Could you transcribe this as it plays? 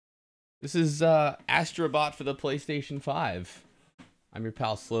This is Astrobot for the PlayStation 5. I'm your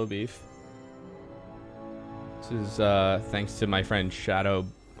pal Slow Beef. This is thanks to my friend Shadow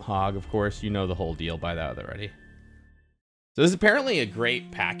Hog, of course. You know the whole deal by that already. So this is apparently a great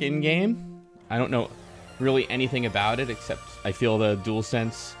pack-in game. I don't know really anything about it, except I feel the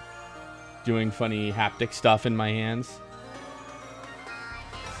DualSense doing funny haptic stuff in my hands.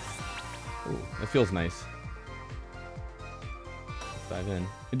 Ooh, that feels nice. Let's dive in.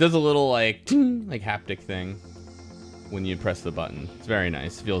 It does a little like haptic thing when you press the button. It's very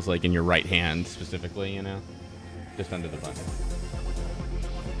nice. It feels like in your right hand specifically, you know, just under the button.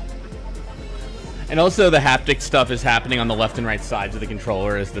 And also the haptic stuff is happening on the left and right sides of the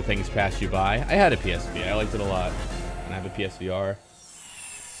controller as the things pass you by. I had a PSP. I liked it a lot. And I have a PSVR.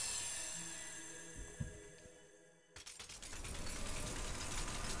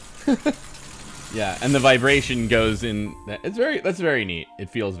 Yeah, and the vibration goes in. That's very neat. It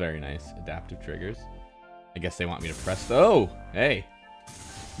feels very nice. Adaptive triggers. I guess they want me to press. Oh, hey.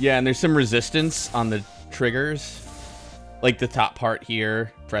 Yeah, and there's some resistance on the triggers. Like the top part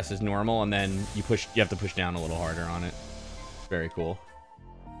here presses normal, and then you have to push down a little harder on it. Very cool.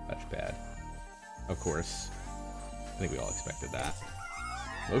 Touchpad. Of course. I think we all expected that.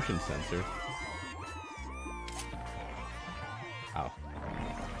 Motion sensor. Oh.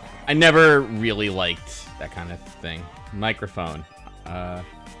 I never really liked that kind of thing. Microphone. Yeah,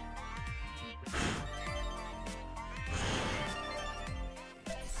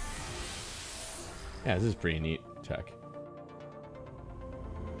 this is pretty neat tech.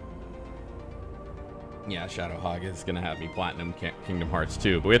 Yeah, Shadow Hog is gonna have me platinum Kingdom Hearts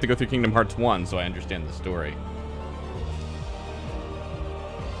 2, but we have to go through Kingdom Hearts 1 so I understand the story.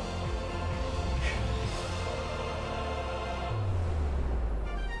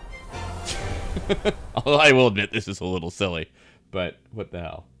 Although I will admit this is a little silly, but what the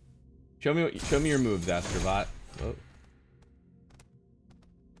hell? Show me your moves, Astrobot. Whoa.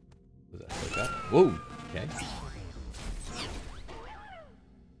 Was that like that? Whoa. Okay.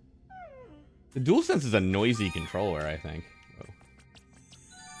 The DualSense is a noisy controller, I think. Whoa.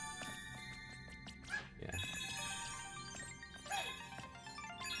 Yeah.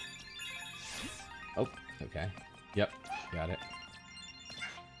 Oh. Okay. Yep. Got it.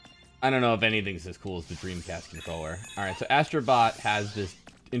 I don't know if anything's as cool as the Dreamcast controller. Alright, so Astrobot has this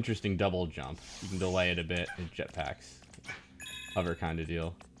interesting double jump. You can delay it a bit in jetpacks. Hover kind of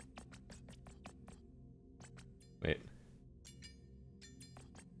deal. Wait.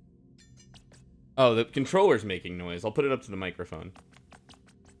 Oh, the controller's making noise. I'll put it up to the microphone.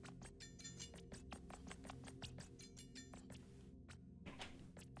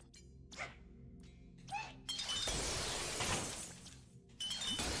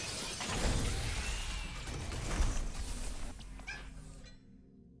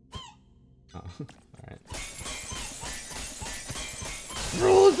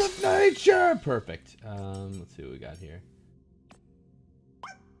 Rules of nature! Perfect. Let's see what we got here.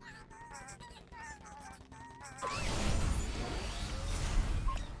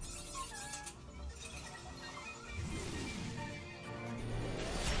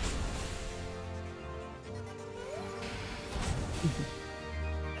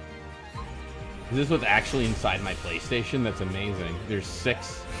 Is this what's actually inside my PlayStation? That's amazing. There's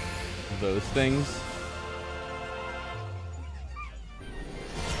 6 of those things.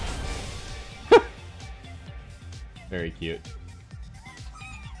 Very cute.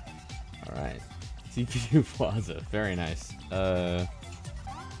 Alright. CPU Plaza. Very nice. Alright.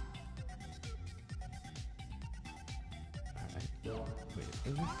 Wait,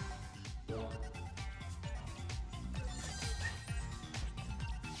 is this?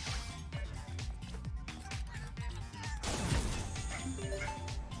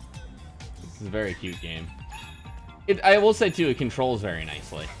 This is a very cute game. I will say too, it controls very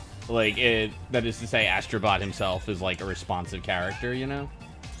nicely. Like, that is to say, Astrobot himself is like a responsive character, you know?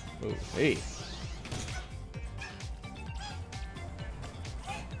 Oh, hey.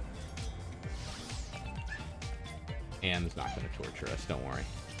 Am's not going to torture us, don't worry.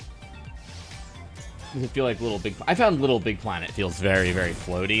 Does it feel like Little Big... I found Little Big Planet feels very, very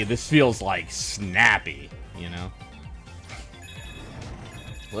floaty. This feels like snappy, you know?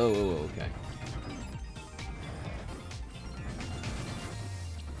 Whoa, whoa, whoa, okay.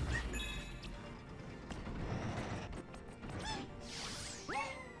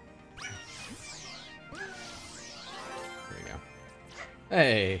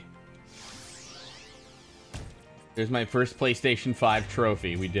 Hey. There's my first PlayStation 5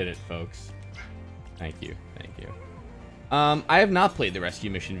 trophy. We did it, folks. Thank you. Thank you. I have not played the Rescue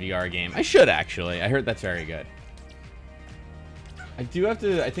Mission VR game. I should, actually. I heard that's very good. I do have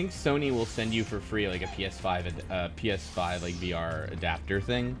to. I think Sony will send you for free like a PS5 like VR adapter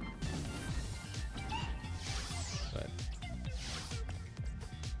thing. But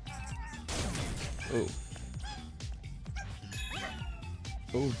oh,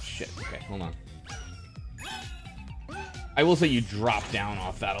 oh shit. Okay, hold on. I will say you drop down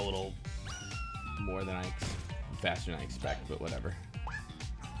off that a little more than faster than I expect, but whatever.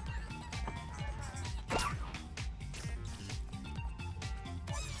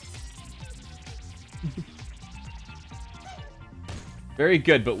 Very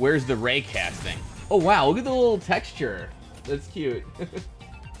good, but where's the ray casting? Oh wow, look at the little texture. That's cute. I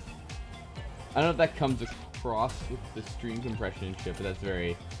don't know if that comes across with the stream compression and shit, but that's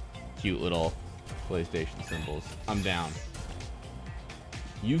very cute little PlayStation symbols. I'm down.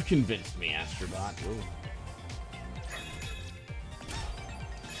 You've convinced me, Astrobot. Ooh.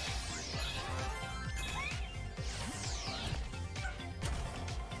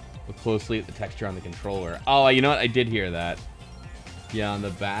 Look closely at the texture on the controller. Oh, you know what? I did hear that. Yeah, on the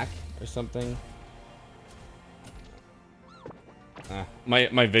back or something.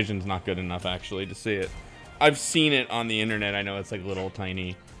 My vision's not good enough, actually, to see it. I've seen it on the internet. I know it's like little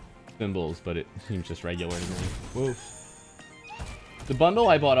tiny symbols, but it seems just regular to me. Whoa. The bundle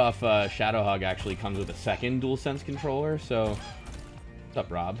I bought off Shadow Hog actually comes with a second DualSense controller, so... What's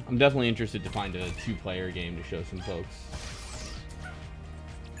up, Rob? I'm definitely interested to find a 2-player game to show some folks.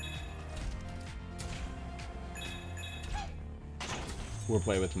 Or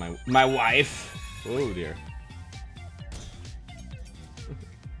play with my wife. Oh dear.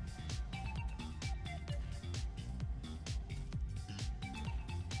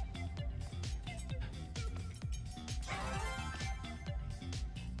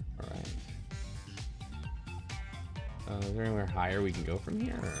 All right. Is there anywhere higher we can go from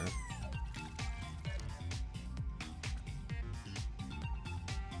here? Or?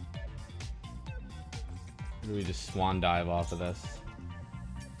 Or do we just swan dive off of this?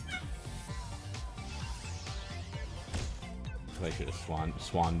 I should have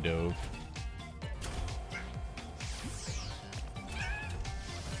swan dove.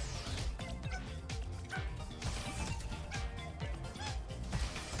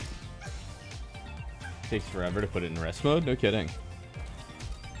 Takes forever to put it in rest mode? No kidding.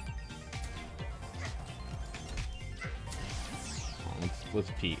 Oh, let's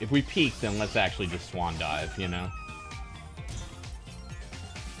peek. If we peek, then let's actually just swan dive, you know?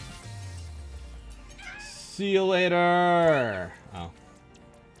 See you later! Oh.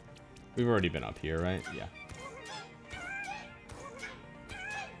 We've already been up here, right? Yeah.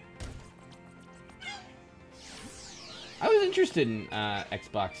 I was interested in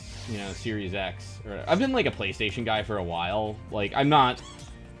Xbox, you know, Series X. I've been like a PlayStation guy for a while. Like, I'm not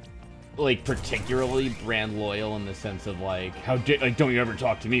like particularly brand loyal in the sense of like, like, don't you ever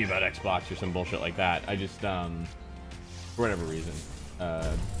talk to me about Xbox or some bullshit like that. I just, for whatever reason,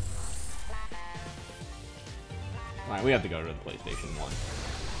 Alright, we have to go to the PlayStation 1.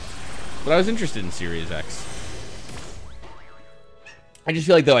 But I was interested in Series X. I just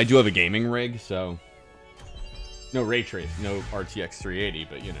feel like, though, I do have a gaming rig, so... No ray trace, no RTX 380,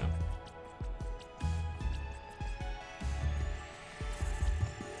 but, you know.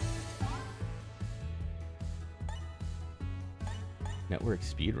 Network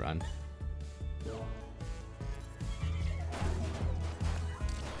speedrun.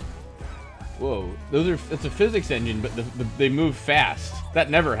 Whoa, it's a physics engine, but they move fast. That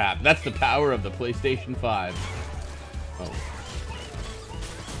never happened. That's the power of the PlayStation 5. Oh.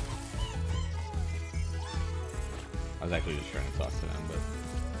 I was actually just trying to talk to them, but...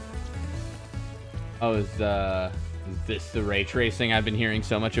 Oh, is this the ray tracing I've been hearing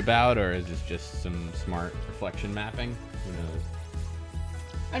so much about, or is this just some smart reflection mapping? Who knows?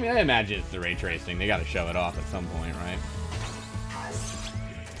 I mean, I imagine it's the ray tracing. They gotta show it off at some point, right?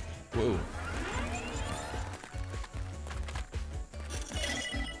 Whoa.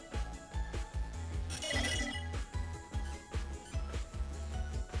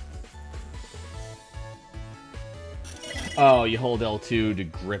 Oh, you hold L2 to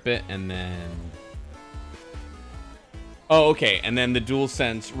grip it, and then... Oh, okay, and then the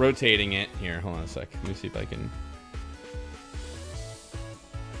DualSense rotating it... Here, hold on a sec. Let me see if I can...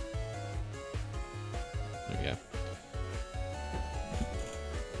 There we go.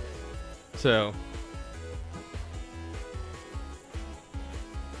 So...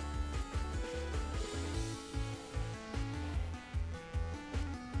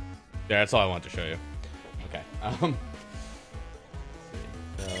 Yeah, that's all I want to show you. Okay,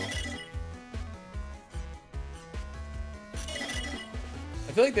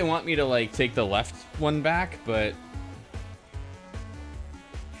 I feel like they want me to, like, take the left one back, but...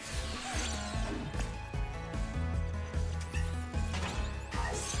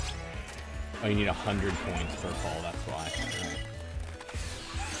 Oh, you need 100 points per call, that's why. Right.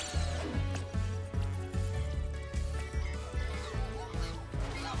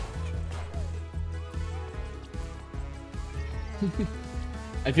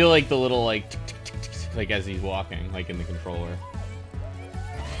 I feel like the little, like, tick, tick, tick, tick, tick, like as he's walking, like in the controller.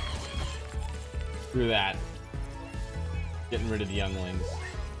 Screw that. Getting rid of the younglings.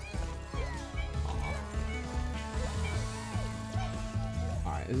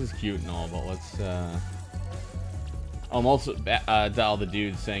 Alright, this is cute and all, but let's, I'm also, to all the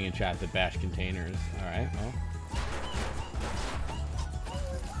dudes saying in chat that bash containers. Alright, well.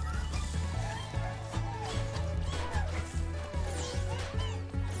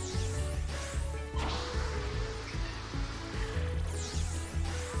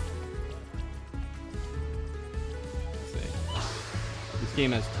 This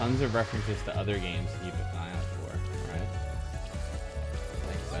game has tons of references to other games to keep an eye out for. Alright.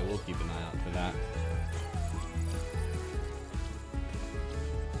 Thanks, I will keep an eye out for that.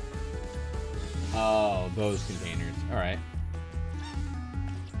 Oh, those containers. Alright.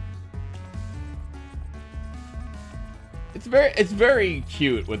 It's very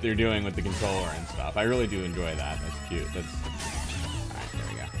cute what they're doing with the controller and stuff. I really do enjoy that. That's cute. That's alright, there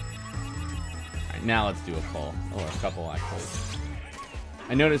we go. Alright, now let's do a pull. Or a couple actually.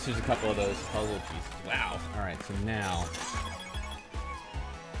 I noticed there's a couple of those puzzle pieces. Wow. Alright, so now.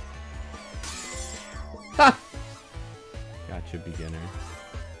 Ha! Gotcha, beginner.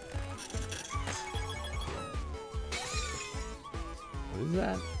 What is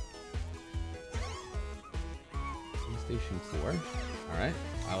that? PlayStation 4? Alright.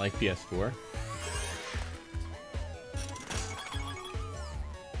 I like PS4.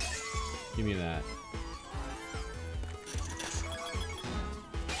 Give me that.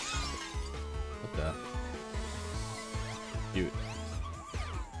 What the? Cute.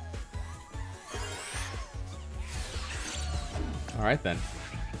 Alright then.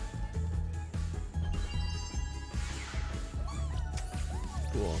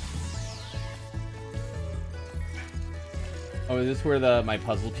 Cool. Oh, is this where my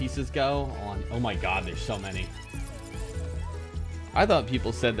puzzle pieces go? Oh my god, there's so many. I thought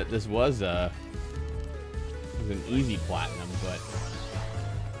people said that this was an easy platinum, but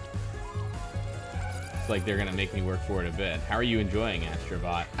it's like they're gonna make me work for it a bit. How are you enjoying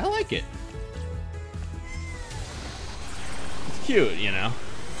Astrobot? I like it. It's cute, you know.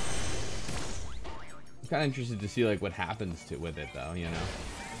 I'm kind of interested to see like what happens with it, though, you know.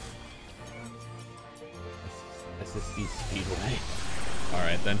 SSD Speedway. All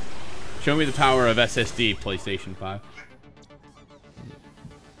right then. Show me the power of SSD, PlayStation 5.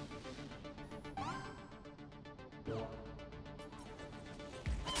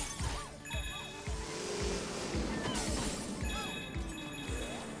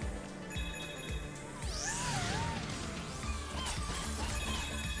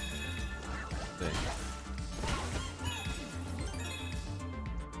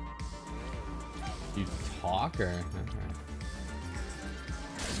 You talk or? Okay.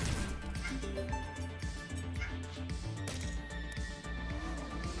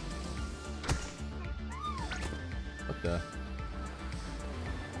 What the?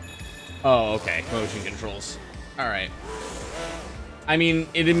 Oh, okay. Motion controls. All right. I mean,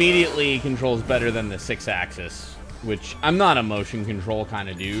 it immediately controls better than the 6-axis, which I'm not a motion control kind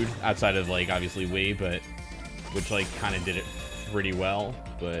of dude, outside of like obviously Wii, but which like kind of did it pretty well,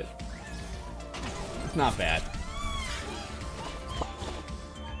 but it's not bad.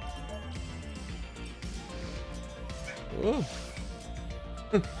 Ooh.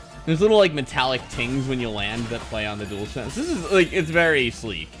 There's little like metallic tings when you land that play on the DualSense. This is like, it's very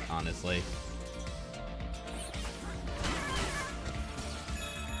sleek, honestly.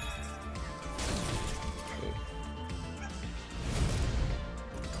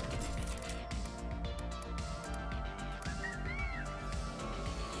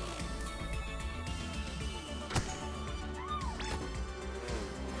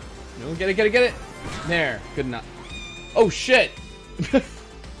 No, get it. There, good enough. Oh shit!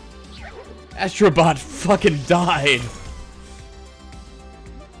 Astrobot fucking died.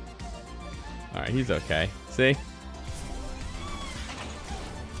 Alright, he's okay. See?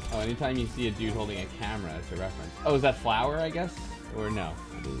 Oh, anytime you see a dude holding a camera, it's a reference. Oh, is that Flower, I guess? Or no?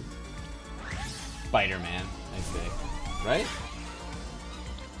 It is Spider-Man, I say. Right?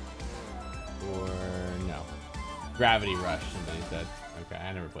 Or no. Gravity Rush, somebody said. Okay,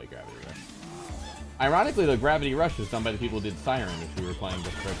 I never played Gravity Rush. Ironically, the Gravity Rush was done by the people who did Siren, which we were playing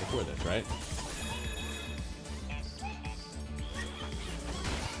just right before this, right?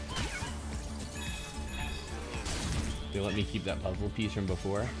 They let me keep that puzzle piece from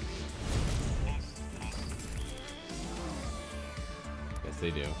before. they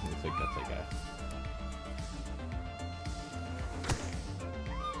do. Looks like that's like a...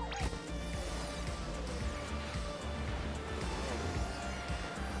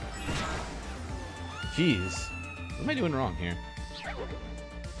 Jeez. What am I doing wrong here?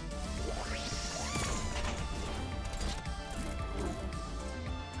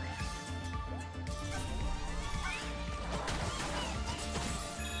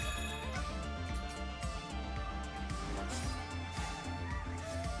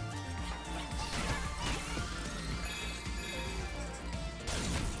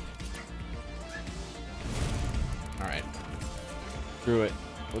 Alright. Screw it.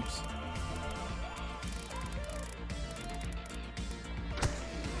 Whoops.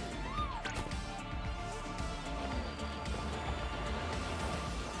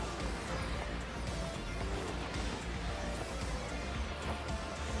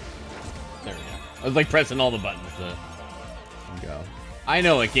 There we go. I was like pressing all the buttons to go. I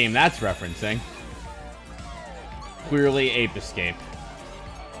know what game that's referencing. Clearly Ape Escape.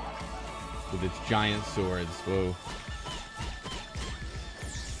 With its giant swords. Whoa.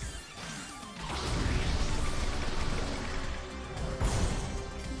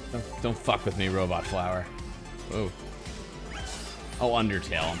 Don't fuck with me, Robot Flower. Whoa. Oh,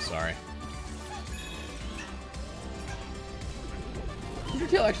 Undertale, I'm sorry.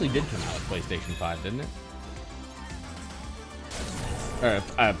 Undertale actually did come out with PlayStation 5, didn't it? Or,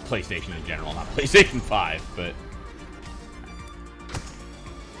 PlayStation in general, not PlayStation 5, but...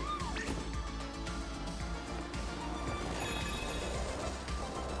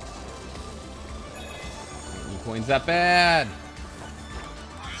 Coins that bad.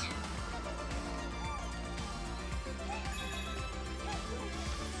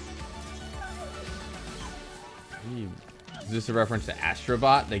 Is this a reference to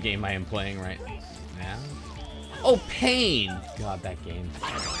Astrobot, the game I am playing right now? Oh, Pain! God, that game.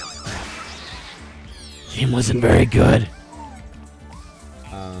 Game wasn't very good.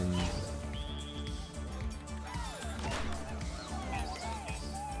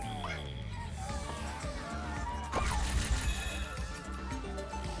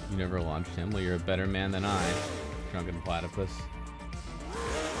 You never launched him? Well, you're a better man than I. Drunken Platypus.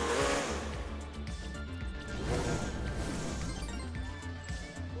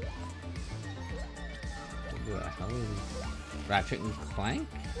 What the hell is Ratchet and Clank?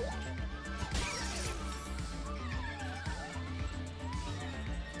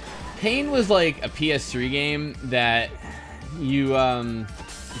 Pain was like a PS3 game that you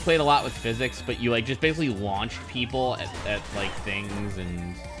played a lot with physics, but you like just basically launched people at like things,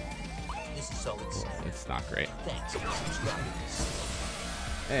 and it's not great. Thanks for subscribing.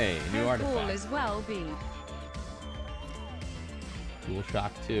 Hey, new artifact. All as well be.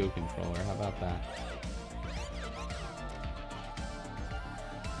 DualShock 2 controller. How about that?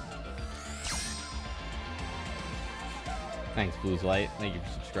 Thanks, Blues Light. Thank you for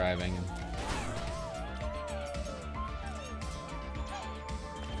subscribing.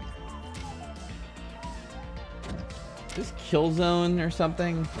 Is this Killzone or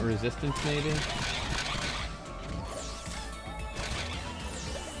something? Or Resistance, maybe?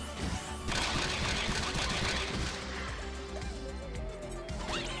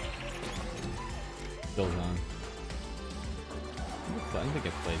 Killzone. I think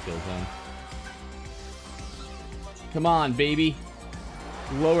I've played Killzone. Come on, baby.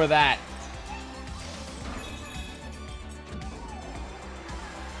 Lower that.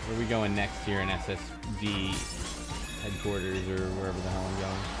 Where are we going next here in SSD headquarters or wherever the hell I'm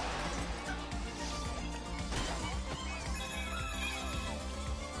going?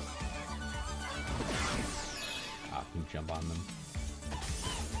 I can jump on them.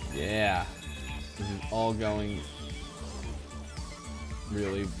 Yeah. This is all going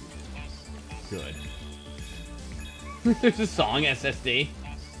really good. There's a song, SSD.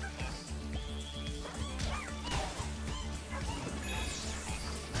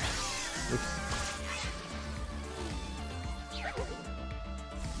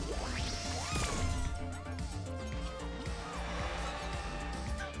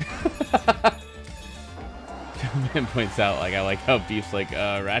 Man points out, like, I like how Beef's like,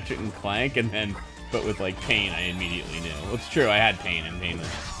 Ratchet and Clank, and then, but with, like, Pain, I immediately knew. Well, it's true, I had Pain, and Pain was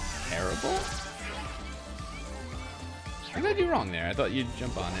terrible. What did I do wrong there? I thought you'd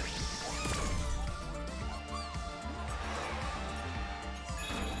jump on it.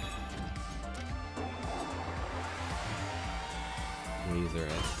 Laser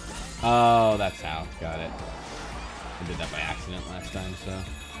it. Oh, that's how. Got it. I did that by accident last time, so.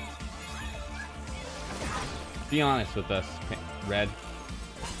 Be honest with us, Red.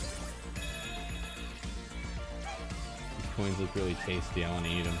 These coins look really tasty. I want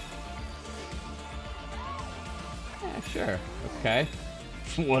to eat them. Yeah, sure. Okay.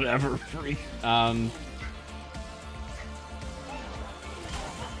 Whatever, freak.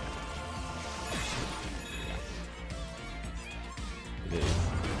 It is.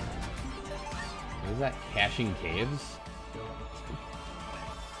 What is that? Caching caves?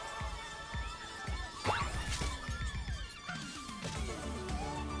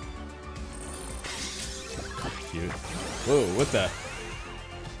 Cute. Whoa, what the?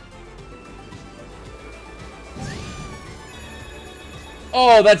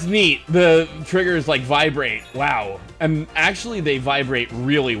 Oh, that's neat. The triggers like vibrate. Wow. And actually they vibrate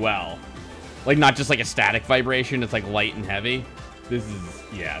really well. Like not just like a static vibration, it's like light and heavy. This is,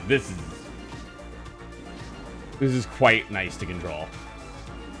 yeah, this is quite nice to control.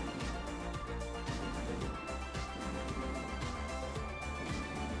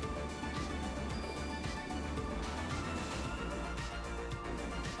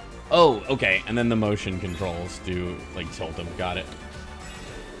 Oh, okay. And then the motion controls do like tilt them. Got it.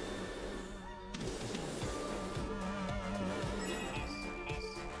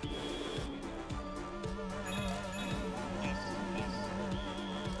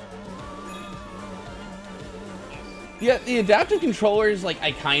 Yeah, the adaptive controllers, like,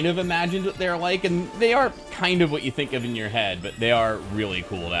 I kind of imagined what they're like, and they are kind of what you think of in your head, but they are really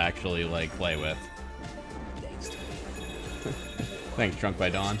cool to actually, like, play with. Thanks, Drunk by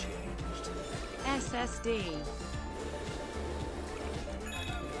Dawn. SSD.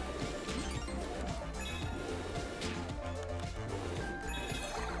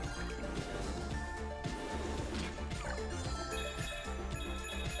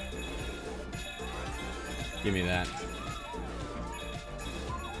 Give me that.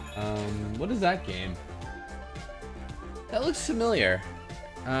 What is that game? That looks familiar.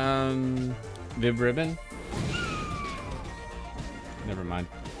 Viv Ribbon? Never mind.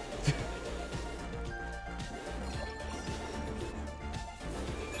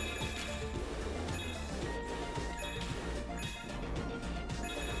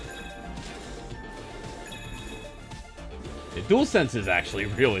 The DualSense is actually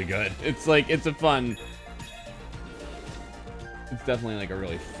really good. It's like, it's a fun... It's definitely like a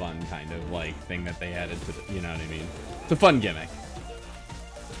really fun kind of like thing that they added to the, you know what I mean? It's a fun gimmick.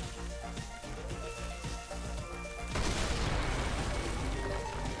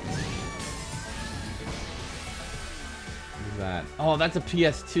 What is that? Oh, that's a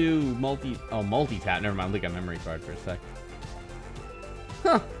PS2 multi-tap. Never mind, look at memory card for a sec.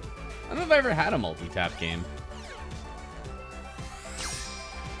 Huh. I don't know if I ever had a multi-tap game.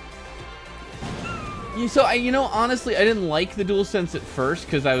 You know, honestly, I didn't like the DualSense at first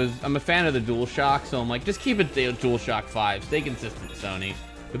because I'm a fan of the DualShock, so I'm like, just keep it DualShock 5, stay consistent, Sony.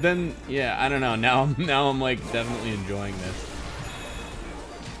 But then, yeah, I don't know. Now I'm like definitely enjoying this.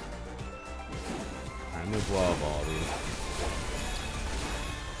 I'm gonna blow up all of these.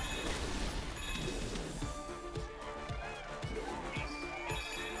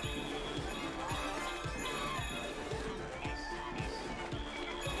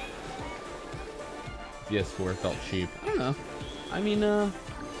 PS4 felt cheap. I don't know. I mean, I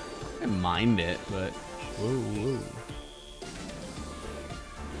didn't mind it, but whoa.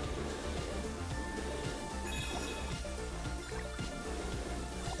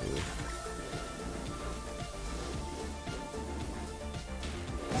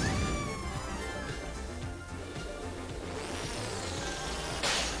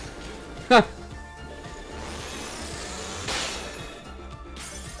 Huh.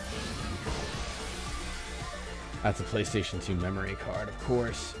 That's a PlayStation 2 memory card, of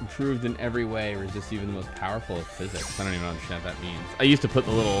course. Improved in every way, resists even the most powerful of physics. I don't even understand what that means. I used to put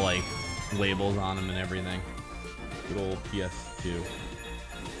the little, like, labels on them and everything. Good old PS2.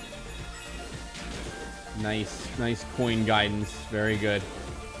 Nice coin guidance. Very good.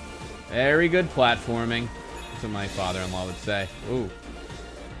 Very good platforming. That's what my father-in-law would say. Ooh.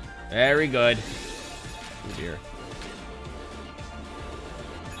 Very good. Oh dear.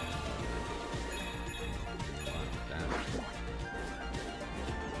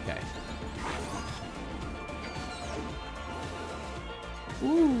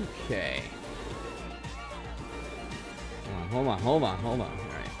 Okay. Hold on. All right.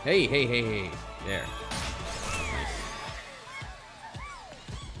 Hey. There. Nice.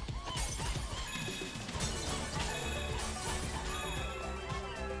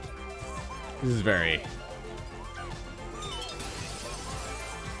 This is very...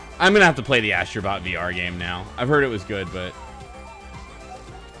 I'm gonna have to play the Astrobot VR game now. I've heard it was good, but...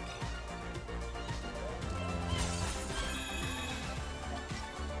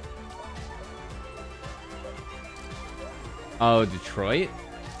 Oh, Detroit?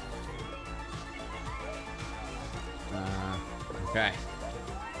 Okay.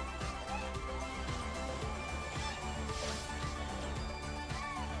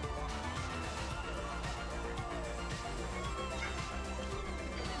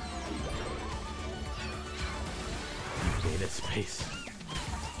 Data space.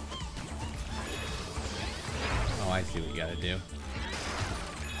 Oh, I see what you gotta do.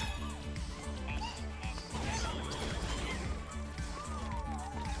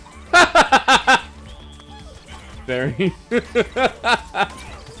 Very.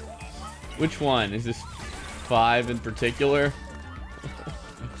 Which one? Is this 5 in particular?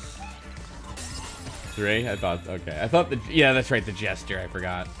 3? I thought, okay. I thought yeah, that's right, the Jester, I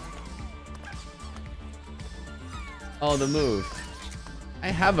forgot. Oh, the move. I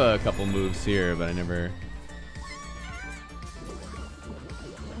have a couple moves here, but I never...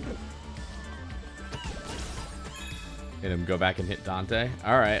 Hit him, go back and hit Dante.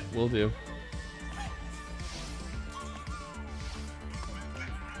 Alright, we'll do.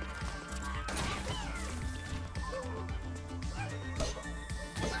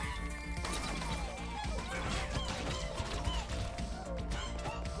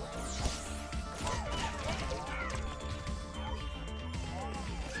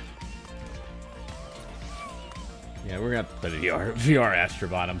 Yeah, we're gonna have to play the VR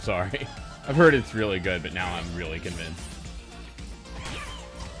Astrobot, I'm sorry. I've heard it's really good, but now I'm really convinced.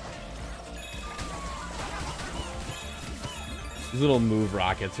 These little move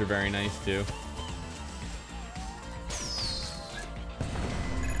rockets are very nice, too.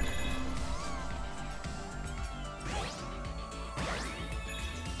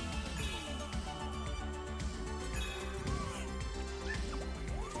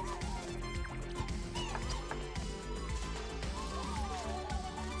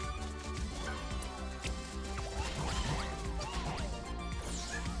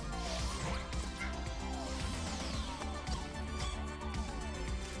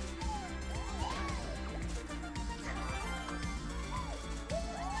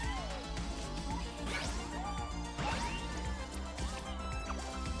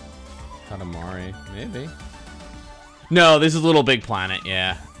 Katamari, maybe. No, this is Little Big Planet,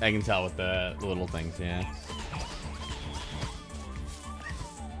 yeah. I can tell with the little things, yeah.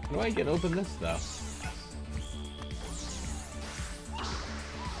 How do I get open this, though?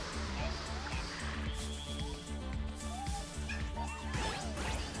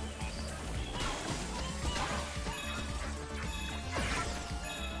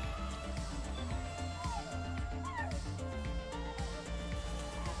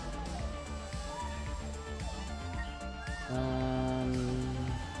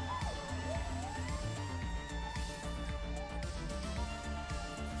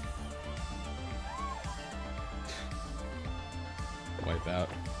 Wipe out.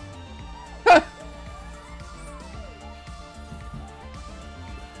 There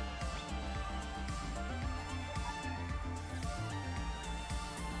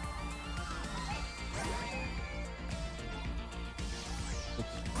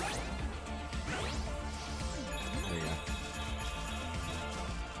you go.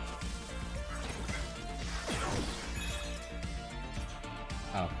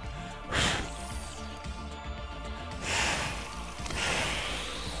 Oh.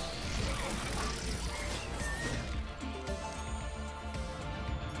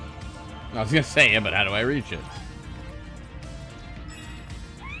 I was gonna say it, but how do I reach it?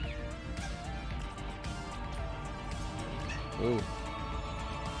 Ooh.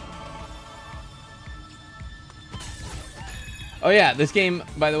 Oh yeah, this game,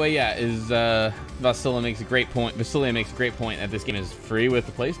 by the way, yeah, is Vasilia makes a great point. Vasilia makes a great point that this game is free with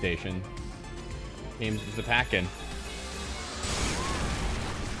the PlayStation. Games is a pack-in.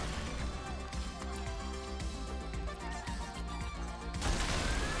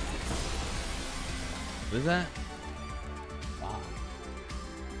 What is that? Wow.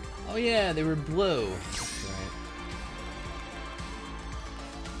 Oh yeah, they were blue. That's right.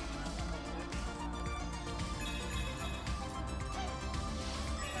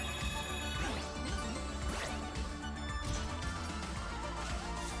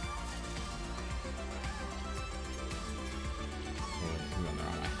 Oh, I'm going the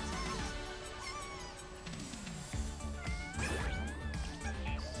wrong way.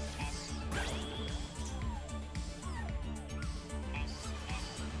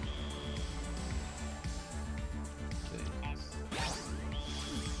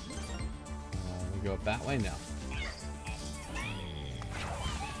 We go up that way now.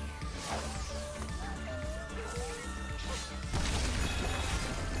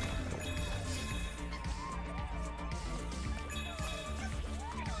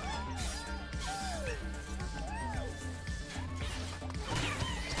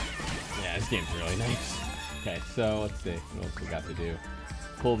 game's really nice. Okay, so let's see what else we got to do.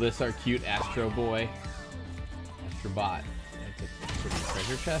 Pull this, our cute Astro Boy. Astrobot. That's a pretty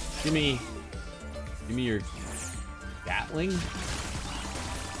treasure chest. Give me your Gatling.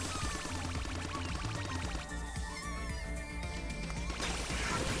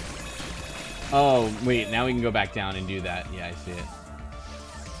 Oh, wait, now we can go back down and do that. Yeah, I see it.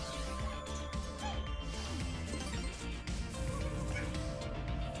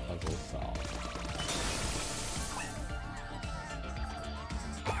 Puzzle solved.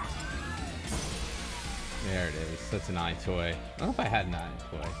 There it is. That's an eye toy. I don't know if I had an eye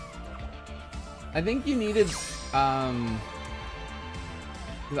toy. I think you needed, because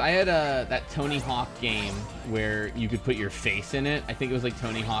I had that Tony Hawk game where you could put your face in it. I think it was like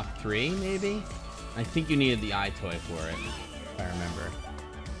Tony Hawk 3, maybe? I think you needed the eye toy for it, if I remember.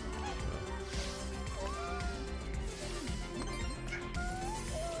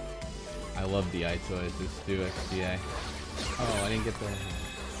 I love the eye toys. Let's do XDA. Oh, I didn't get the...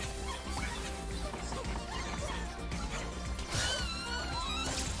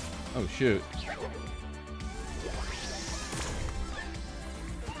 Oh, shoot.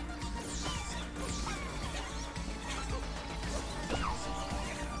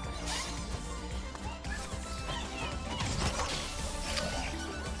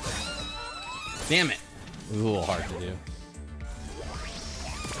 Damn it. It was a little hard to do.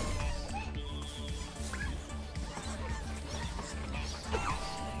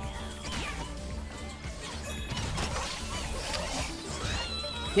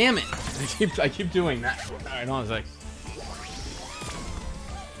 Damn it! I keep doing that. Alright, hold on a sec.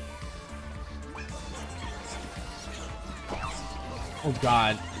 Oh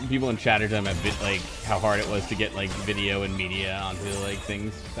god, people in chat are talking about like how hard it was to get like video and media onto like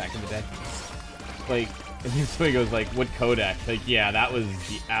things back in the day. Like, if somebody goes like, what codec? Like, yeah, that was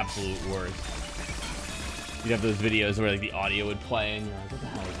the absolute worst. You'd have those videos where like the audio would play and you're like, what the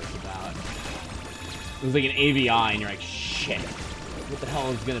hell is this about? It was like an AVI and you're like, shit. What the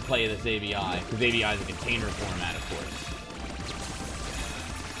hell is gonna play this AVI? Because AVI is a container format, of course.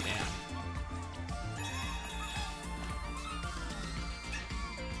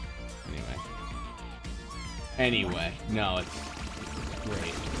 Damn. Anyway, no, it's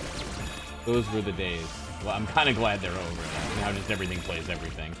great. Those were the days. Well, I'm kind of glad they're over. Now just everything plays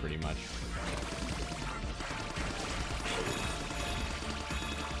everything, pretty much.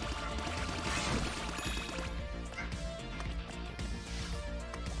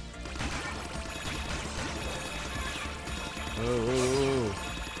 Oh.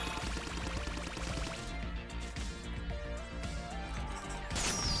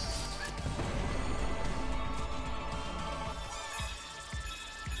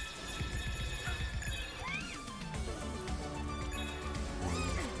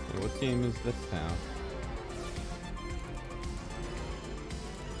 What game is this now?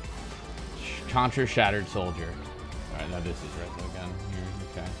 Contra Shattered Soldier. Alright, now this is Rezo Gun here.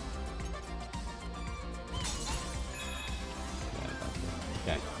 Okay.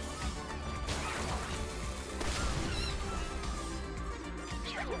 Okay.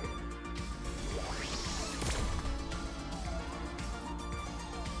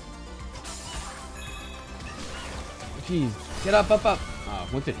 Jeez, get up, up, up. Oh,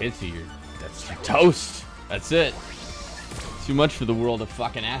 once it hits you, that's toast. That's it. Too much for the world of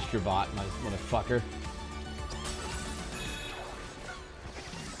fucking Astrobot, motherfucker.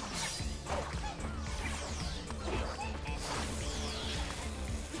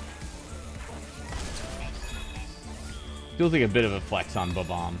 Feels like a bit of a flex on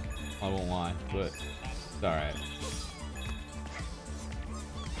Babam. I won't lie, but it's alright.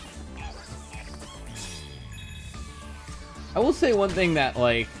 I will say one thing that,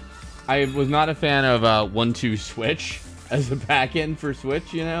 like, I was not a fan of 1-2 Switch as a backend for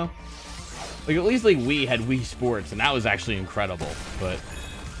Switch, you know? Like, at least, like, Wii had Wii Sports, and that was actually incredible, but...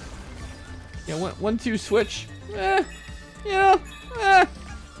 Yeah, 1-2 Switch,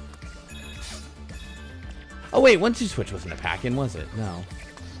 Oh, wait, 1-2 Switch wasn't a pack-in, was it? No.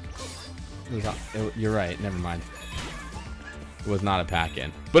 It was, you're right, never mind. It was not a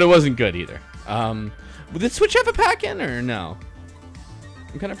pack-in, but it wasn't good either. Did Switch have a pack-in or no?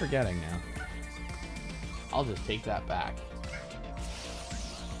 I'm kind of forgetting now. I'll just take that back.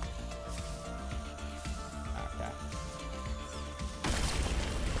 Okay.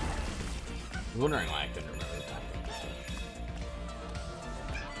 I was wondering why I couldn't remember the pack-in.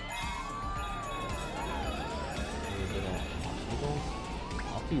 Orbital obstacles?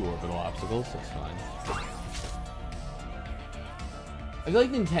 I'll do orbital obstacles, that's fine. I feel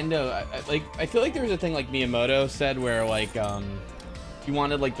like Nintendo, I feel like there was a thing like Miyamoto said where like, you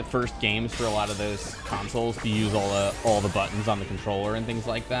wanted like the first games for a lot of those consoles to use all the buttons on the controller and things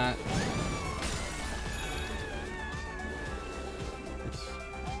like that.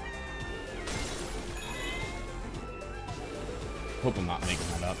 Hope I'm not making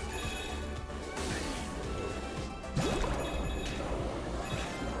that up.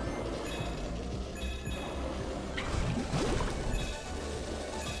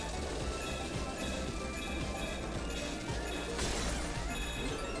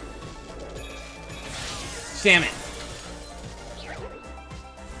 Salmon.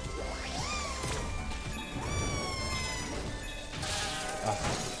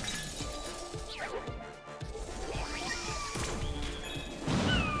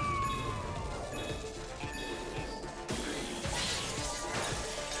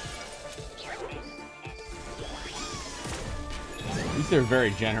 At least they're very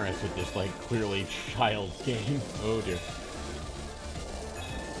generous with this, like, clearly child's game. Oh dear.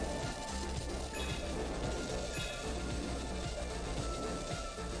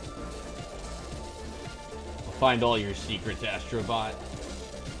 Find all your secrets, Astrobot.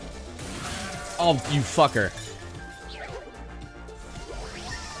 Oh, you fucker.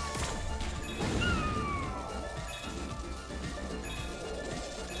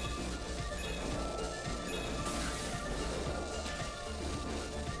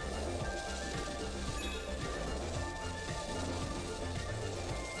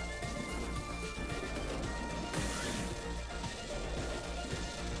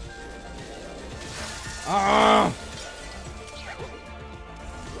 Ah!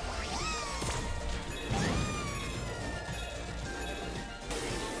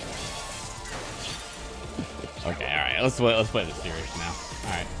 Okay, alright, let's play this serious now.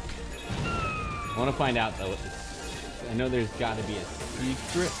 Alright. I want to find out though. I know there's got to be a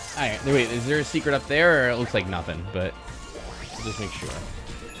secret. Alright, wait, is there a secret up there, or it looks like nothing, but we'll just make sure.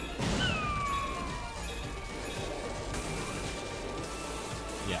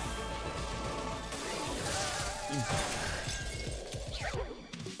 Yeah.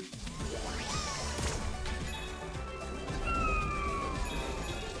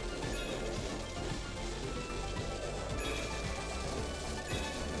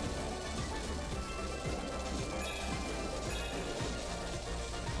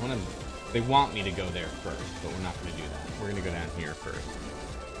 They want me to go there first, but we're not going to do that. We're going to go down here first.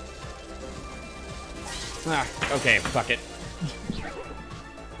 Ah, okay, fuck it.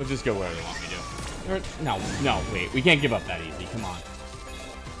 Let's just go where they want me to. No, wait. We can't give up that easy. Come on.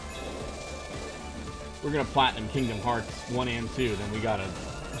 We're going to Platinum Kingdom Hearts 1 and 2. Then we got to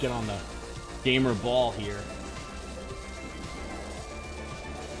get on the gamer ball here.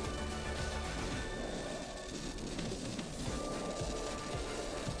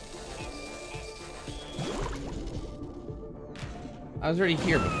 I was already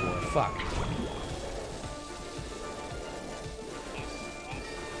here before. Fuck.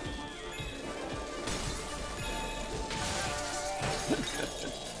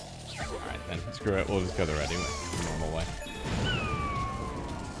 Alright then, screw it. We'll just go the right way. The normal way.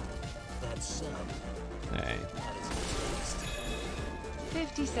 That's Hey.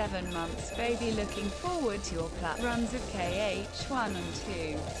 57 months, baby. Looking forward to your plat runs of KH1 and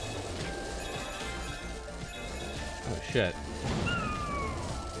 2. Oh shit.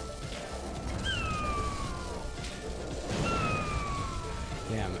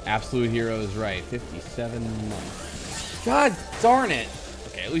 Damn, Absolute Hero is right. 57 months. God darn it!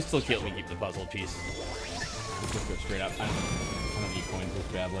 Okay, at least he'll kill me, keep the puzzle piece. Let's just go straight up. I don't need coins this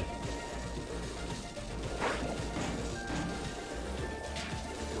badly.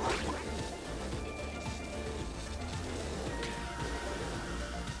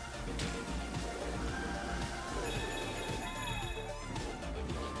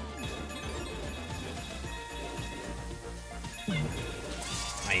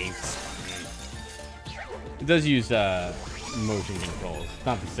 It does use motion controls,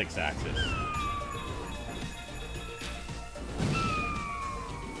 not the 6-axis.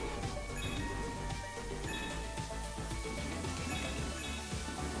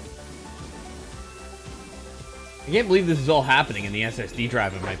 I can't believe this is all happening in the SSD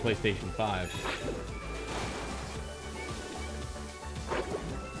drive of my PlayStation 5.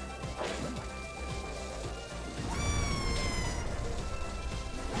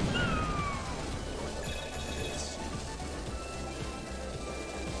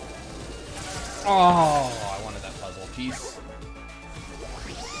 Oh, I wanted that puzzle piece.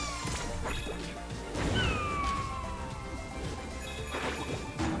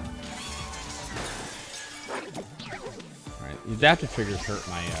 Alright, the adaptive triggers hurt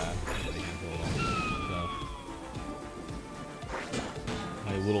my hands a little, so.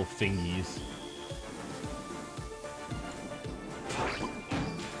 My little thingies.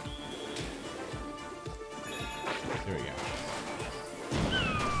 There we go.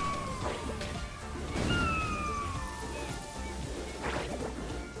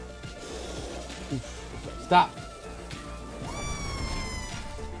 Oof. Stop.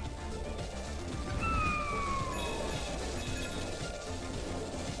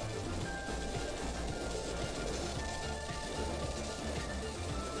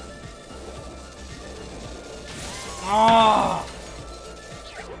 Ah!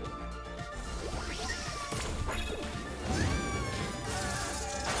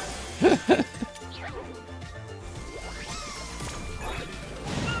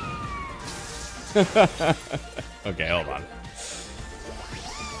 Okay, hold on.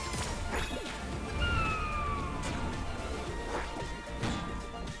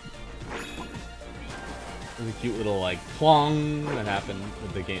 There's a cute little like plong that happened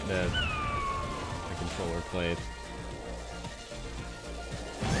with the game, the controller played.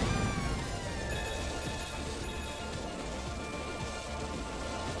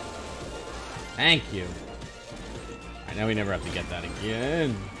 Thank you. Alright, now we never have to get that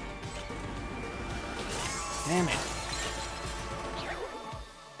again. Damn it.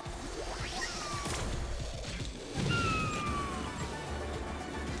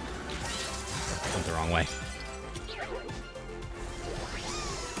 Went the wrong way.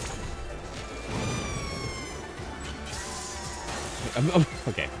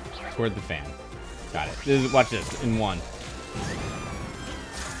 Okay, toward the fan. Got it. Watch this, in one.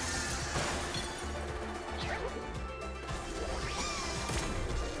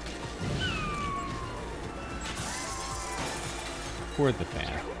 Toward the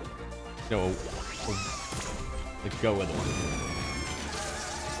fan. No, let's go with one.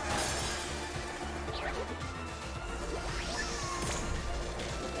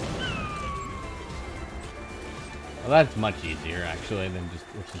 Well, that's much easier, actually, than just,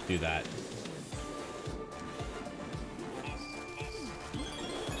 let's just do that.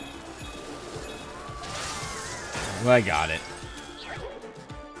 Well, I got it.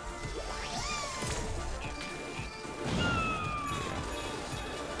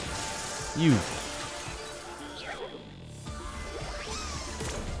 You.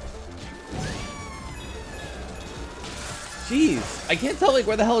 Jeez, I can't tell, like,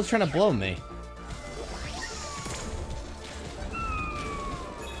 where the hell it's trying to blow me.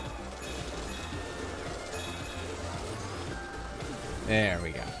 There we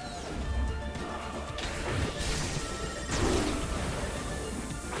go.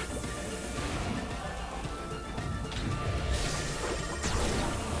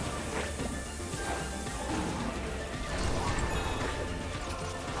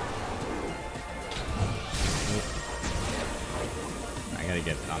 I gotta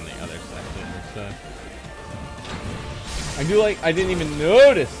get it on the other side. I do like. I didn't even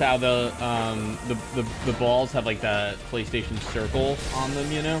notice how the balls have like the PlayStation circle on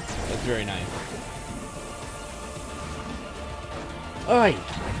them. You know, that's very nice. Oi.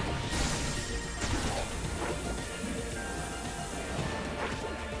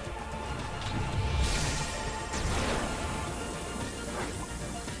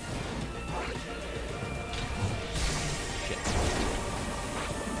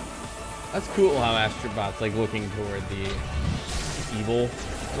 That's cool how Astrobot's like looking toward the evil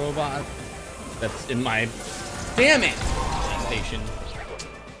robot that's in my... Damn it! PlayStation.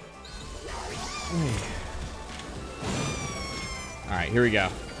 Alright, here we go.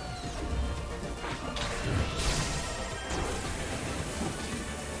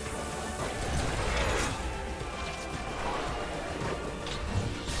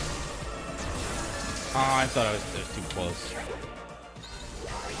 Oh, I thought I was too close.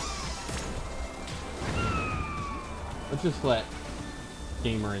 Let's just let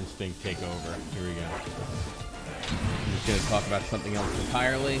gamer instinct take over. Here we go. I'm just gonna talk about something else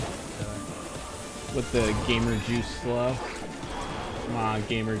entirely. With the gamer juice slow. Come on,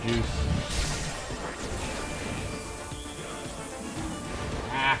 gamer juice.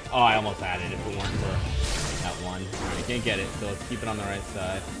 Ah! Oh, I almost had it if it weren't for that one. Alright, can't get it, so let's keep it on the right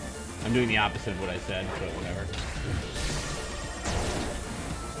side. I'm doing the opposite of what I said, but whatever.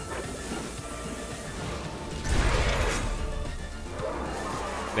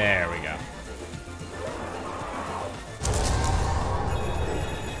 There we go.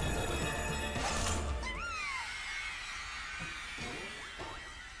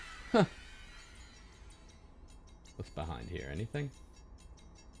 Huh. What's behind here? Anything?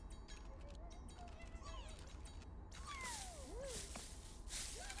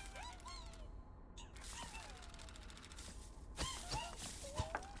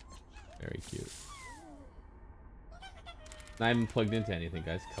 Not even plugged into anything,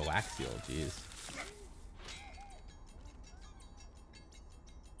 guys. Coaxial, jeez.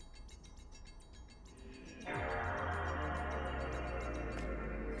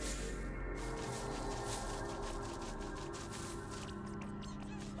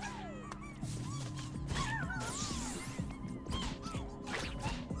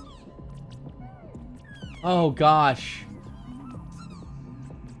 Oh gosh.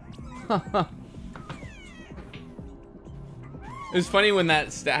 It was funny when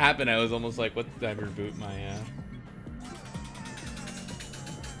that happened. I was almost like, what did I reboot my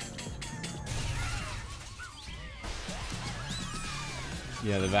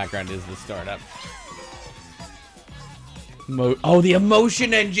Yeah, the background is the startup. Oh, the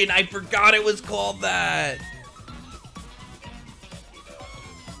emotion engine! I forgot it was called that!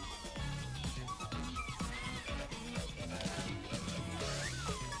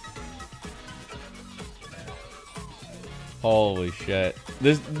 Holy shit.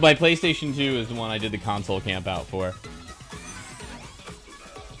 My PlayStation 2 is the one I did the console camp out for. I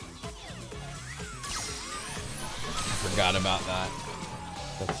forgot about that.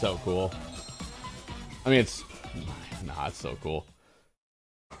 That's so cool. I mean, it's... Nah, it's so cool.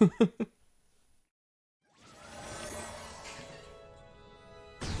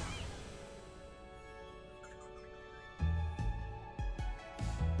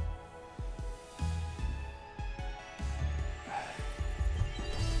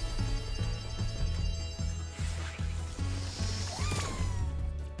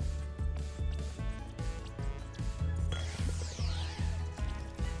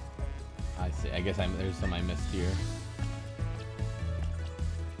 I guess there's some I missed here.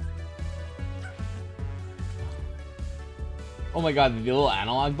 Oh my god, the little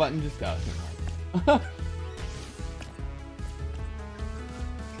analog button just got...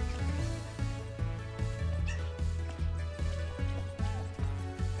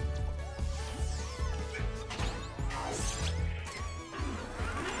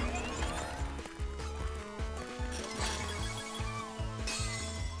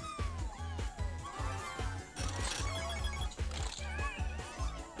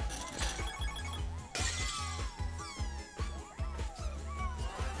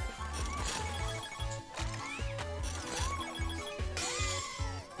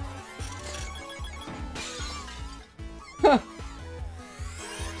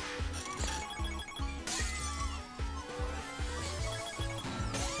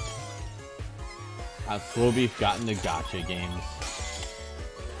 How Slow Beef got into gacha games.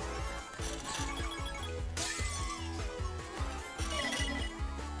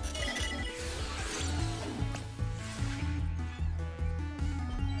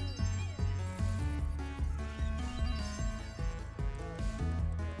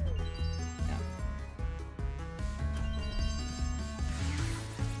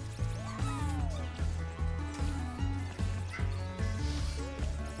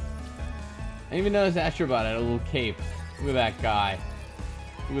 I didn't even notice Astrobot had a little cape. Look at that guy.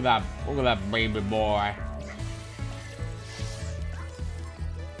 Look at that baby boy.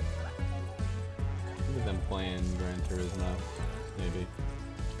 Look at them playing Gran Turismo, maybe.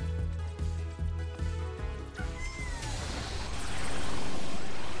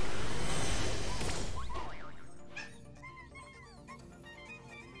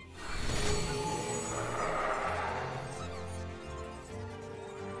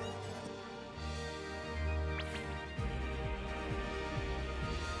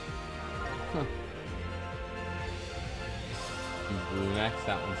 Blue next,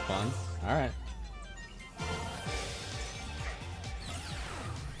 that one's fun. Alright.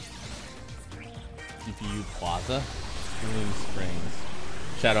 CPU Plaza. Bloom Springs.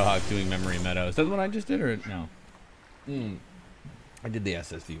 Shadow Hog doing Memory Meadows. Is that what I just did or no? I did the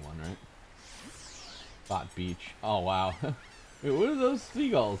SSD one, right? Bot Beach. Oh wow. Wait, what are those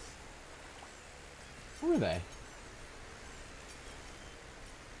seagulls? Who are they?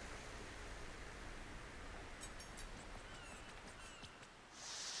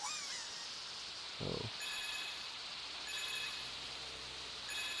 Oh.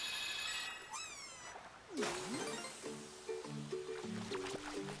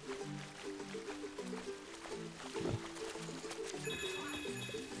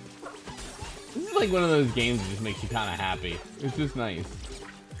 This is like one of those games that just makes you kind of happy. It's just nice.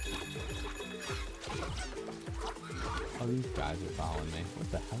 Oh, these guys are following me.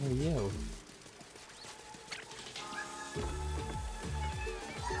 What the hell are you?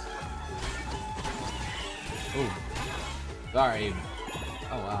 Oh, sorry.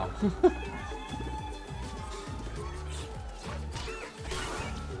 Oh wow.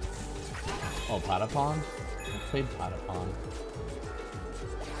 Oh, Patapon? Let's played Patapon.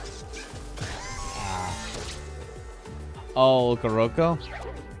 Ah. Oh, Lokoroko?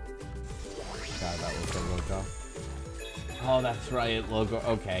 Forgot about Lokoroko. Oh, that's right, Loco.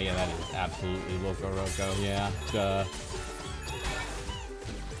 Okay, yeah, that is absolutely Lokoroko. Yeah, duh.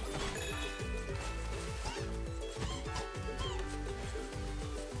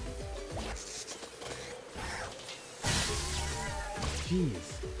 Jeez.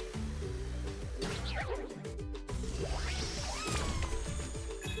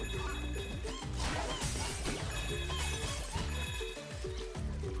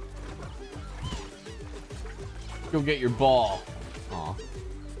 Go get your ball. Aw.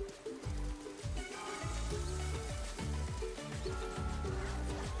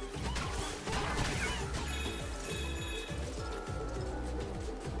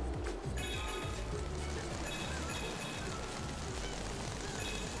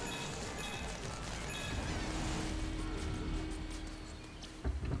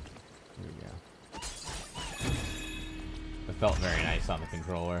 There we go. It felt very nice on the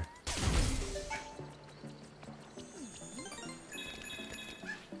controller.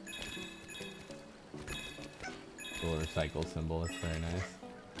 Cool recycle symbol, it's very nice.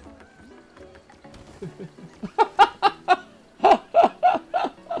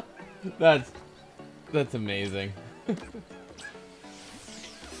 That's amazing. It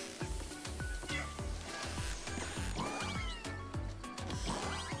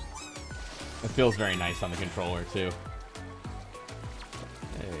feels very nice on the controller too.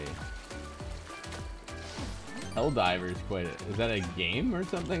 Hey. Helldiver's quite a... Is that a game or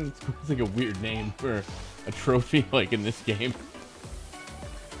something? It's like a weird name for a trophy like in this game.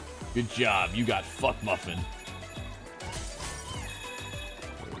 Good job, you got fuck muffin.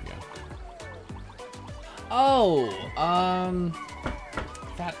 There we go. Oh,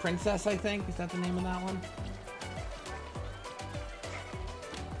 Fat Princess, I think. Is that the name of that one?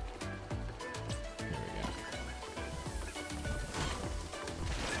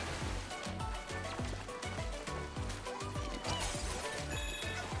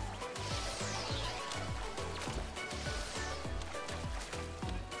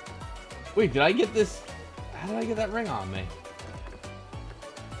 Wait, did I get this? How did I get that ring on me?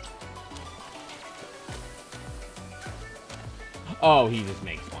 Oh, he just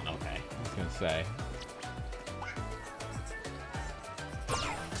makes one. Okay. I was gonna say.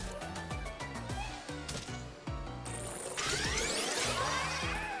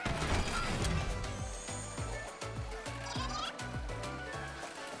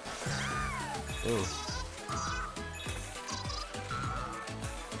 Ooh.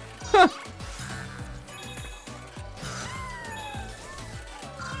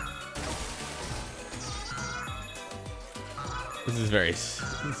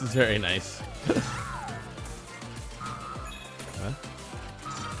 This is very nice. Huh?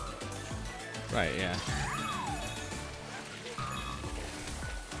 Right, yeah.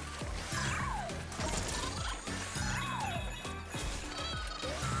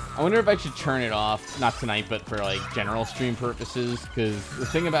 I wonder if I should turn it off, not tonight, but for like general stream purposes, because the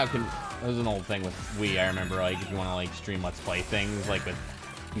thing about that was an old thing with Wii. I remember, like, if you want to like stream Let's Play things, like with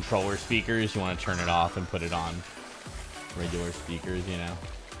controller speakers, you want to turn it off and put it on regular speakers, you know.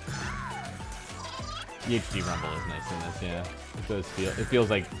 The HD rumble is nice in this, yeah. It does feel, it feels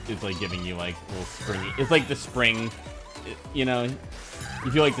like it's like giving you like a little springy, it's like the spring, you know,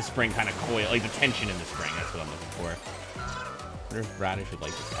 you feel like the spring kind of coil, like the tension in the spring, that's what I'm looking for. I wonder if Radish would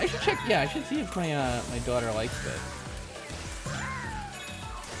like this. I should check, yeah, I should see if my my daughter likes this.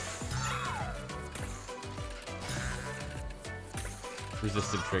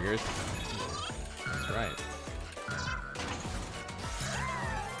 Resistant triggers. That's right.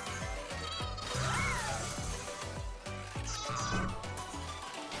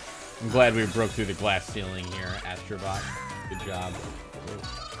 I'm glad we broke through the glass ceiling here, Astrobot. Good job.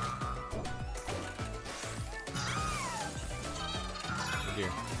 Oh dear.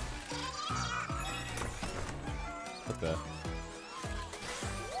 What the?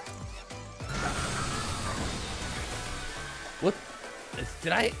 What?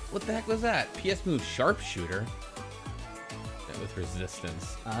 What the heck was that? PS move sharpshooter? That with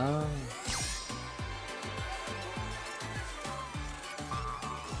resistance. Oh.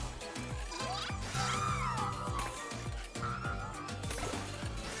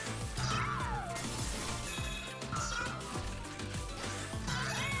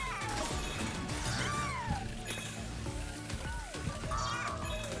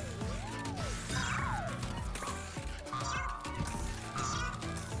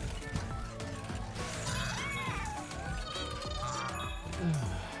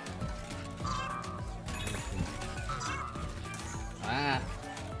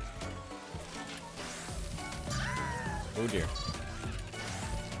 dear.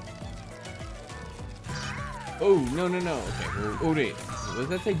 Oh, no, no, no. Okay, well, oh, wait. What does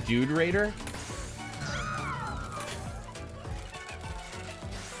that say? Dude Raider?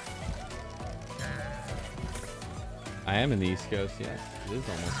 I am in the East Coast, yes. It is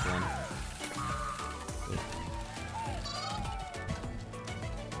almost one.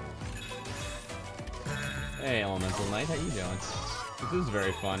 Hey, Elemental Knight, how you doing? This is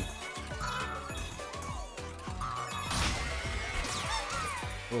very fun.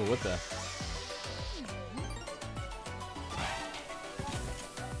 Oh, what the?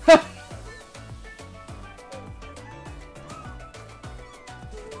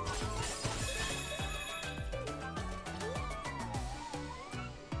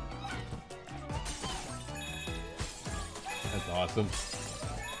 That's awesome.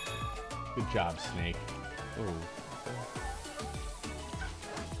 Good job, Snake. Oh.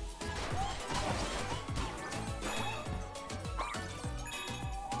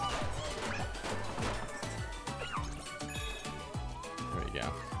 There we go.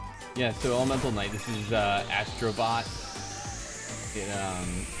 Yeah, so Elemental Knight, this is Astrobot. It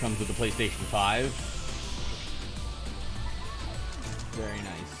comes with the PlayStation 5. Very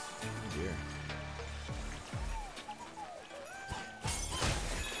nice. Oh dear.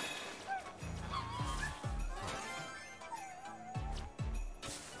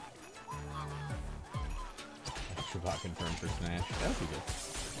 Astrobot confirmed for Smash. That would be good.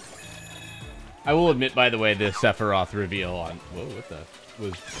 I will admit, by the way, the Sephiroth reveal on... Whoa, what the...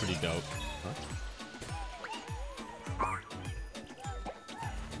 was pretty dope. Huh?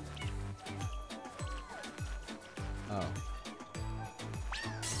 Oh.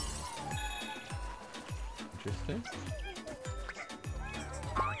 Interesting.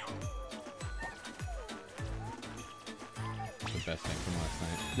 The best thing from last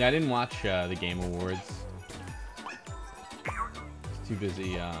night. Yeah, I didn't watch the Game Awards. Too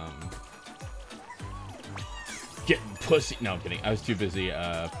busy getting pussy. No, I'm kidding. I was too busy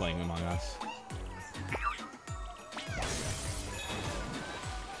playing Among Us.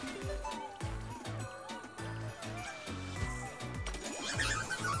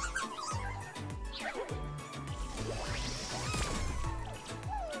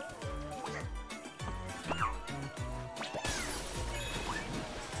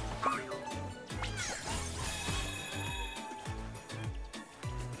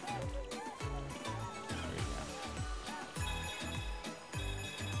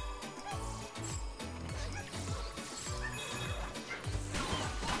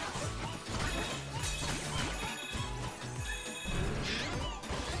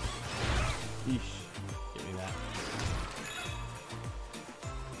 Eesh. Give me that.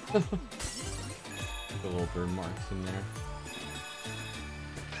 The little bird marks in there.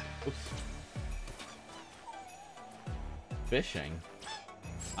 Oops. Fishing.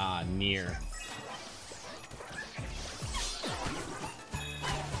 Ah, near.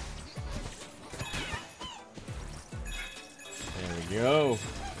 There we go.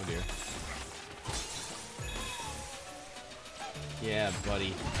 Oh dear. Yeah,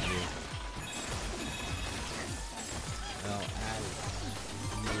 buddy. I do. Well,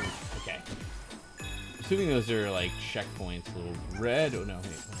 okay. Assuming those are like checkpoints, little red. Oh no,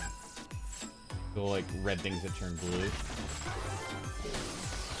 wait. Little like red things that turn blue. There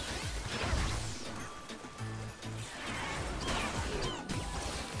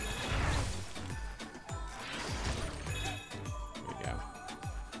we go.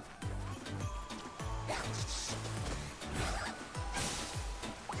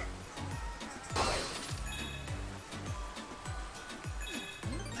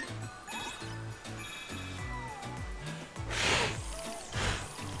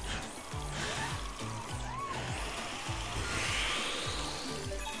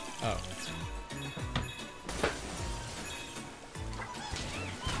 Oh.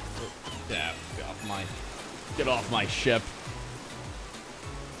 Yeah, get off my ship.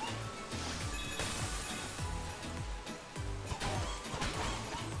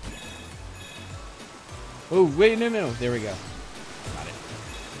 Oh, wait, no. There we go. Got it.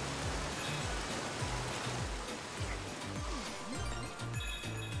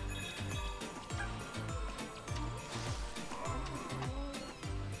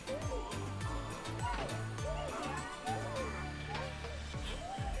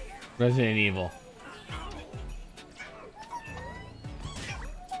 Resident Evil.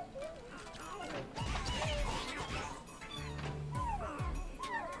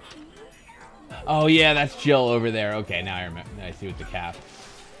 Oh yeah, that's Jill over there. Okay, now I remember. I see with the cap.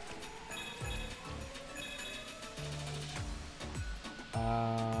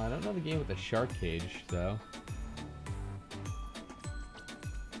 I don't know the game with the shark cage though.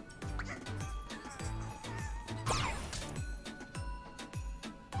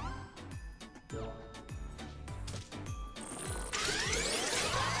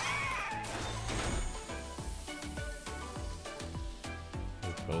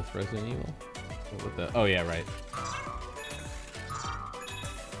 Resident Evil? What the? Oh yeah, right.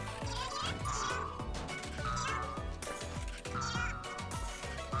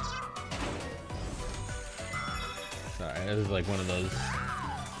 Sorry, this is like one of those.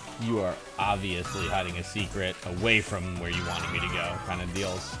 You are obviously hiding a secret away from where you wanted me to go kind of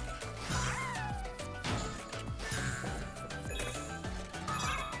deals.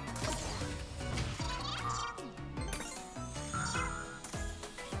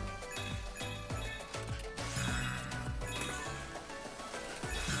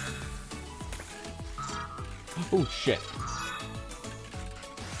 Oh shit.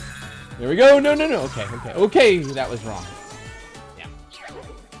 There we go. No, no, no. Okay, okay. Okay, that was wrong. Yeah.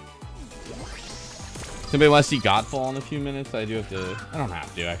 Somebody want to see Godfall in a few minutes? I do have to... I don't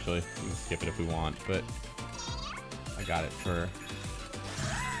have to, actually. We can skip it if we want, but... I got it for...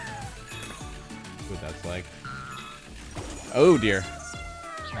 what that's like. Oh, dear.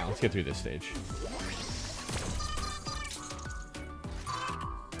 Alright, let's get through this stage.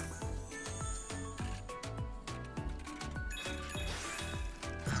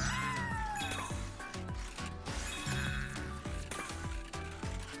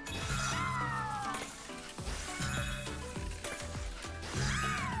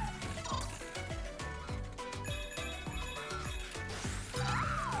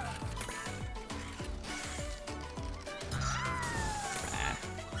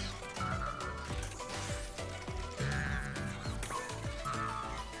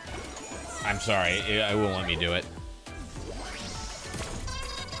 I'm sorry, it won't let me do it.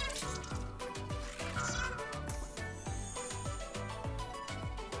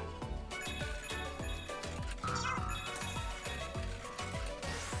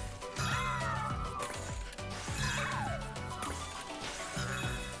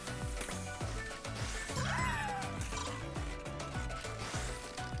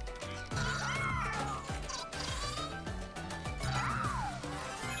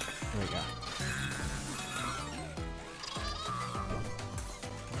 There we go.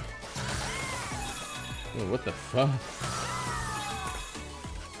 Oh, what the fuck?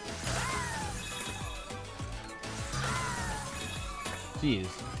 Jeez.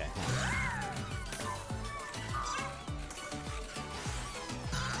 Okay.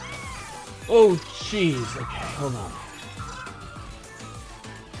 Oh, jeez. Okay, hold on.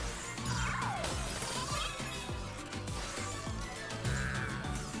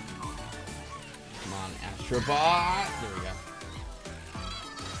 Come on, Astrobot. There we go.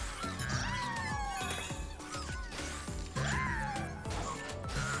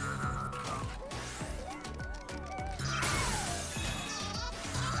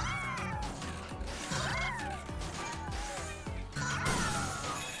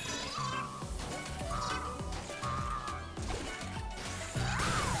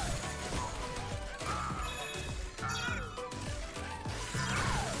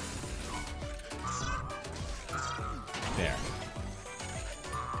 There.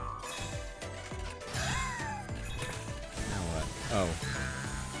 Now what? Oh.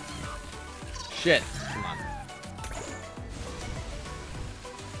 Shit. Come on.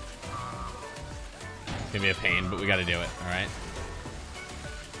 It's gonna be a pain, but we gotta do it, alright?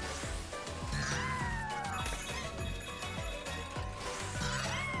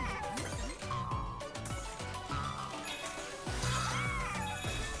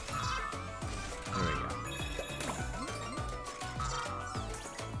 There we go.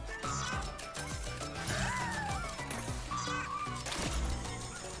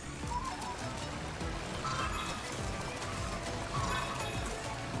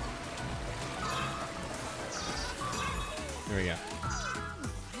 There we go.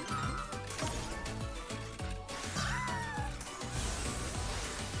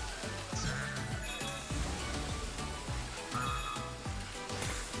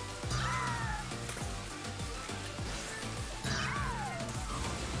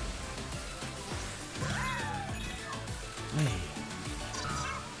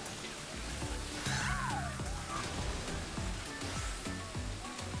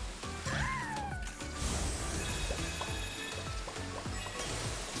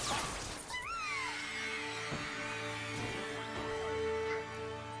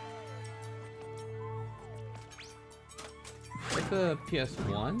 What's the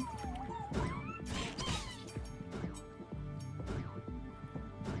PS1?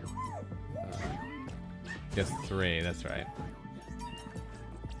 PS3, that's right.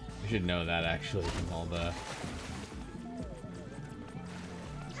 I should know that actually from all the...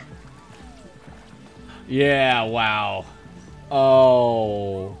 Yeah, wow.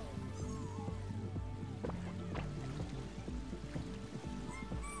 Oh.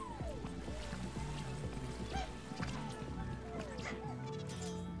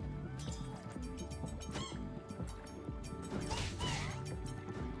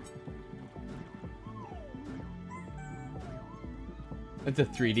 It's a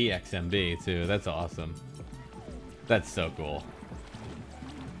 3D XMB too. That's awesome. That's so cool.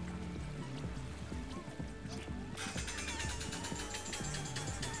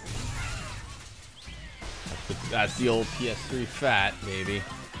 That's the old PS3 fat, baby.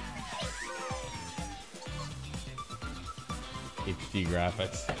 HD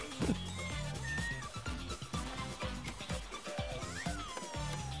graphics.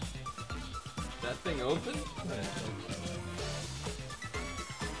 That thing open?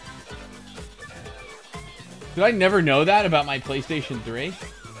 Did I never know that about my PlayStation 3?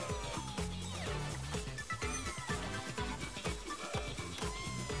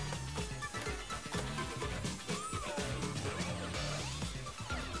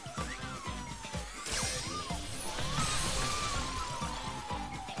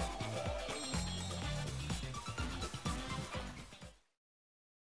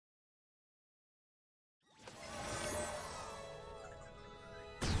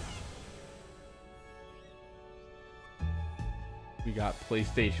 We got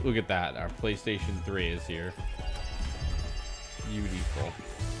PlayStation. Look at that. Our PlayStation 3 is here. Beautiful.